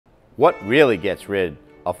What really gets rid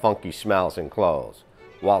of funky smells in clothes?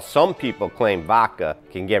 While some people claim vodka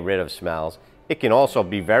can get rid of smells, it can also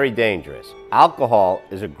be very dangerous. Alcohol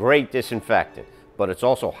is a great disinfectant, but it's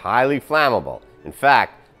also highly flammable. In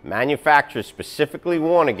fact, manufacturers specifically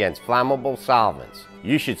warn against flammable solvents.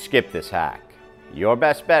 You should skip this hack. Your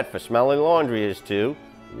best bet for smelly laundry is to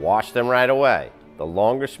wash them right away. The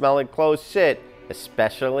longer smelly clothes sit,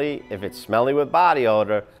 especially if it's smelly with body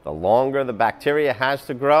odor, the longer the bacteria has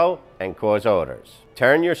to grow and cause odors.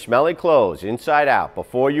 Turn your smelly clothes inside out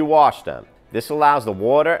before you wash them. This allows the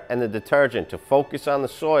water and the detergent to focus on the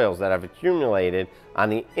soils that have accumulated on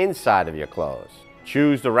the inside of your clothes.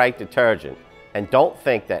 Choose the right detergent, and don't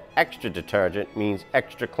think that extra detergent means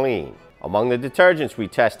extra clean. Among the detergents we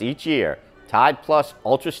test each year, Tide Plus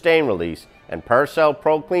Ultra Stain Release and Persil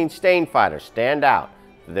Pro Clean Stain Fighter stand out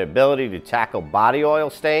for their ability to tackle body oil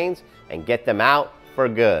stains and get them out for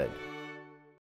good.